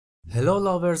Hello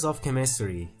lovers of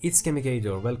chemistry, it's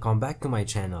Chemicator, welcome back to my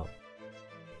channel.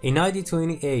 In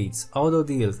 1928, Otto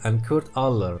Diels and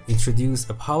Diels-Alder introduced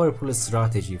a powerful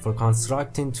strategy for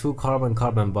constructing two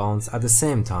carbon-carbon bonds at the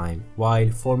same time while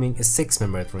forming a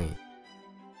six-membered ring.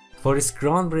 For its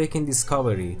groundbreaking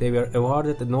discovery, they were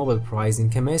awarded the Nobel Prize in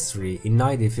Chemistry in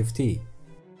 1950.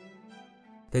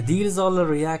 The Diels-Alder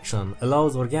reaction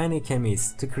allows organic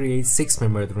chemists to create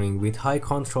six-membered ring with high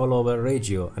control over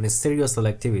ratio and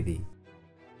stereoselectivity.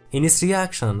 In this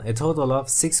reaction, a total of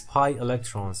 6 pi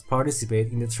electrons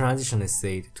participate in the transition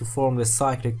state to form the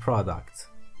cyclic product.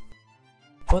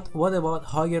 But what about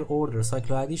higher order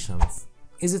cycloadditions?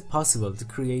 Is it possible to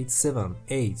create 7,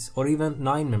 8 or even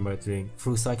 9-membered ring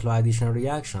through cycloaddition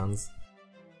reactions?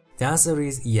 The answer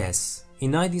is yes.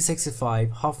 In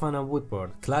 1965, Hoffman and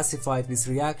Woodward classified these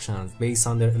reactions based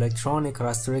on their electronic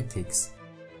characteristics,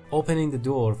 opening the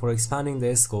door for expanding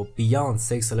the scope beyond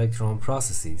 6-electron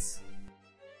processes.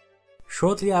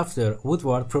 Shortly after,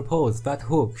 Woodward proposed that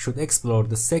Hooke should explore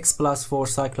the 6+4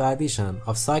 cycloaddition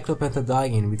of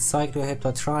cyclopentadiene with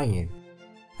cycloheptatriene,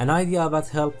 an idea that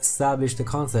helped establish the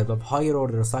concept of higher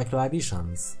order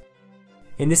cycloadditions.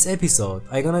 In this episode,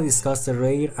 I'm gonna discuss the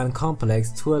rare and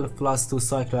complex 12+2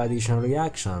 cycloaddition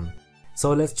reaction,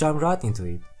 so let's jump right into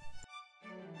it.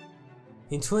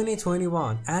 In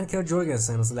 2021, Anker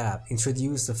Jørgensen's lab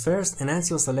introduced the first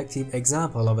enantioselective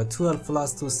example of a 12+2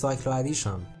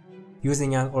 cycloaddition,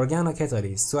 using an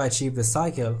organocatalysis to achieve the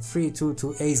Cycl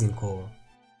 322 azine core.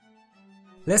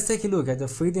 Let's take a look at the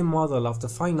 3D model of the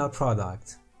final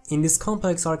product. In this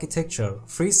complex architecture,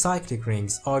 3 cyclic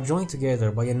rings are joined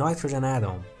together by a nitrogen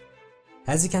atom.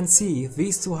 As you can see,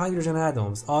 these 2 hydrogen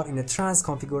atoms are in a trans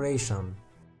configuration.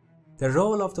 The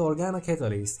role of the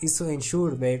organocatalyst is to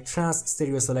ensure their trans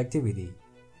stereoselectivity.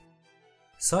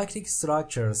 Cyclic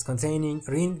structures containing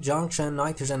ring junction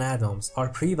nitrogen atoms are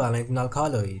prevalent in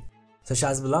alkaloids such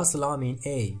as velocilamine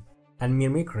A and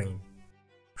myrmicrin.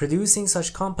 Producing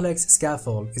such complex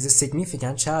scaffold is a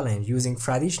significant challenge using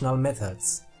traditional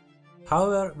methods.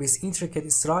 However, this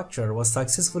intricate structure was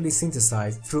successfully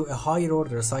synthesized through a higher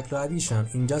order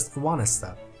cycloaddition in just one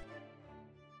step.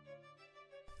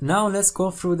 Now let's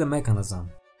go through the mechanism.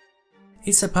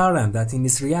 It's apparent that in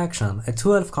this reaction, a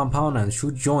 12 component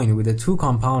should join with a 2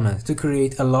 component to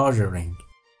create a larger ring.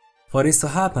 For this to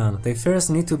happen, they first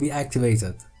need to be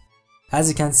activated. As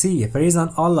you can see, there is an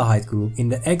aldehyde group in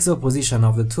the exo position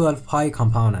of the 12 pi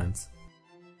component.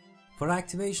 For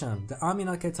activation, the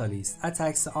aminocatalyst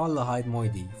attacks the aldehyde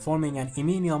moiety, forming an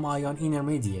iminium ion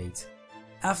intermediate.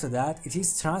 After that, it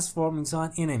is transformed into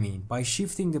an enamine by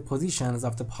shifting the positions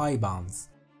of the pi bonds.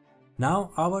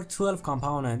 Now, our 12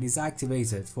 component is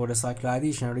activated for the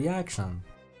cycloaddition reaction.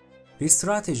 This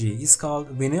strategy is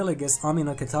called Vinylogous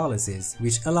aminocatalysis,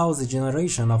 which allows the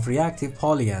generation of reactive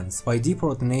polyions by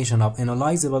deprotonation of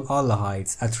enolizable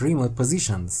aldehydes at remote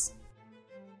positions.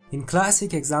 In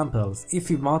classic examples, if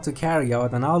we want to carry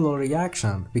out an aldol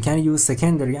reaction, we can use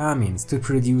secondary amines to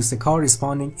produce the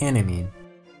corresponding enamine.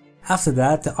 After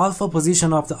that, the alpha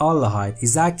position of the aldehyde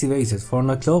is activated for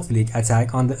nucleophilic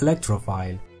attack on the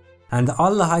electrophile, and the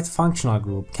aldehyde functional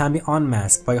group can be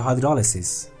unmasked by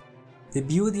hydrolysis. The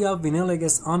beauty of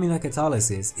vinylogous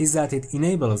aminocatalysis is that it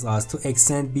enables us to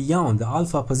extend beyond the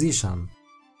alpha position,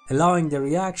 allowing the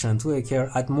reaction to occur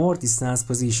at more distant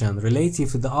position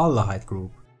relative to the aldehyde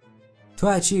group. To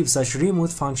achieve such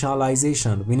remote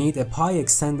functionalization, we need a pi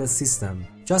extended system,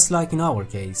 just like in our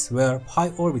case, where pi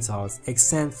orbitals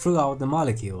extend throughout the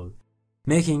molecule,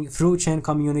 making through-chain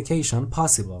communication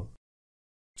possible.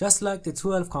 Just like the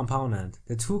 12 component,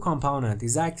 the 2 component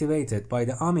is activated by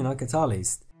the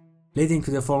aminocatalyst, leading to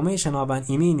the formation of an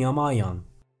iminium ion.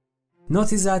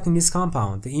 Notice that in this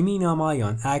compound, the iminium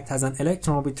ion acts as an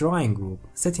electron withdrawing group,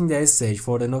 setting the stage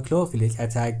for the nucleophilic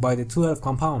attack by the 12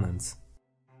 components.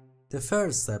 The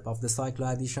first step of the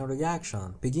cycloaddition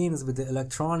reaction begins with the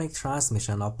electronic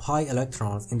transmission of pi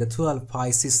electrons in the 12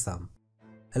 pi system,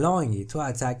 allowing it to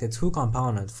attack the 2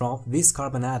 component from this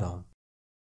carbon atom.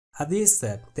 At this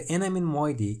step, the enamine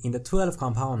moiety in the 12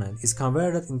 component is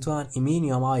converted into an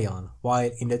iminium ion, while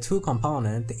in the 2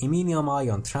 component, the iminium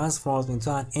ion transforms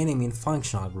into an enamine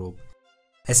functional group,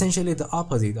 essentially the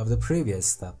opposite of the previous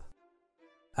step.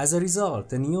 As a result,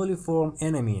 the newly formed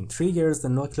enamine triggers the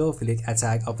nucleophilic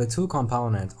attack of the 2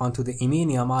 component onto the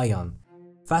iminium ion,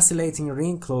 facilitating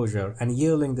ring closure and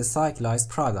yielding the cyclized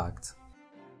product.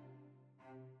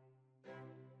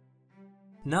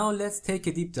 Now let's take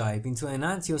a deep dive into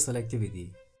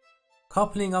enantioselectivity.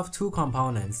 Coupling of 2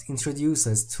 components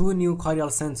introduces 2 new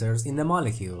chiral centers in the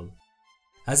molecule.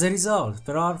 As a result,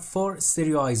 there are 4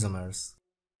 stereoisomers.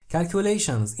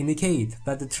 Calculations indicate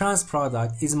that the trans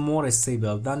product is more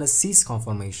stable than the cis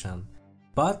conformation,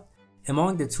 but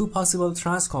among the two possible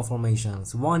trans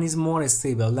conformations, one is more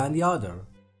stable than the other.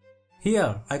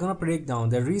 Here, I'm gonna break down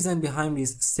the reason behind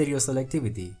this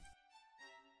stereoselectivity.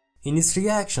 In this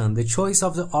reaction, the choice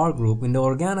of the R group in the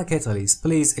organocatalysis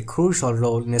plays a crucial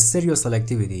role in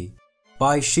stereoselectivity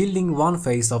by shielding one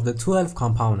phase of the 12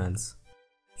 components.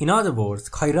 In other words,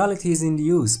 chirality is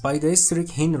induced by the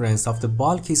steric hindrance of the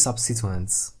bulky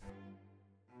substituents.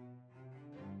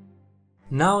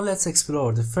 Now let's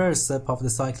explore the first step of the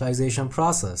cyclization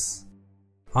process.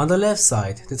 On the left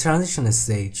side, the transition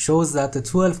state shows that the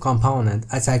 12 component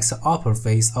attacks the upper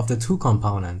phase of the two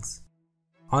components.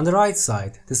 On the right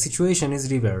side, the situation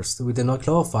is reversed with the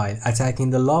nucleophile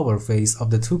attacking the lower phase of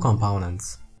the two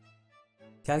components.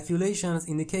 Calculations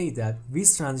indicate that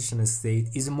this transition state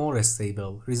is more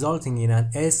stable, resulting in an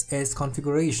SS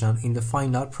configuration in the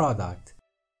final product.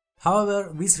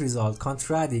 However, this result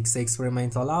contradicts the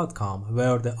experimental outcome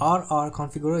where the RR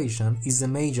configuration is the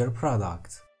major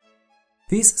product.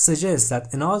 This suggests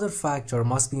that another factor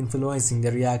must be influencing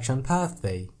the reaction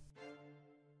pathway.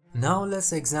 Now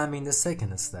let's examine the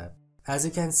second step. As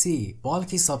you can see,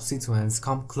 bulky substituents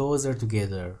come closer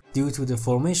together due to the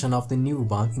formation of the new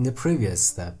bond in the previous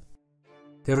step.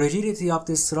 The rigidity of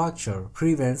the structure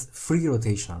prevents free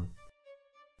rotation.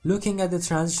 Looking at the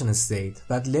transition state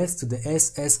that leads to the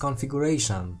SS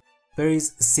configuration, there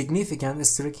is significant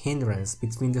steric hindrance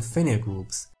between the phenyl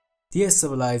groups,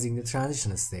 destabilizing the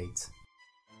transition state.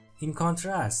 In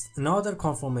contrast, another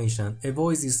conformation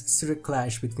avoids this steric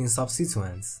clash between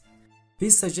substituents.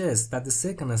 This suggests that the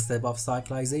second step of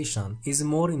cyclization is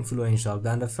more influential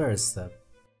than the first step.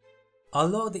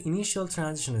 Although the initial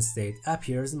transition state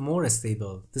appears more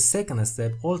stable, the second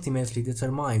step ultimately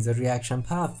determines the reaction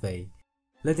pathway,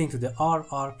 leading to the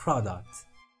RR product.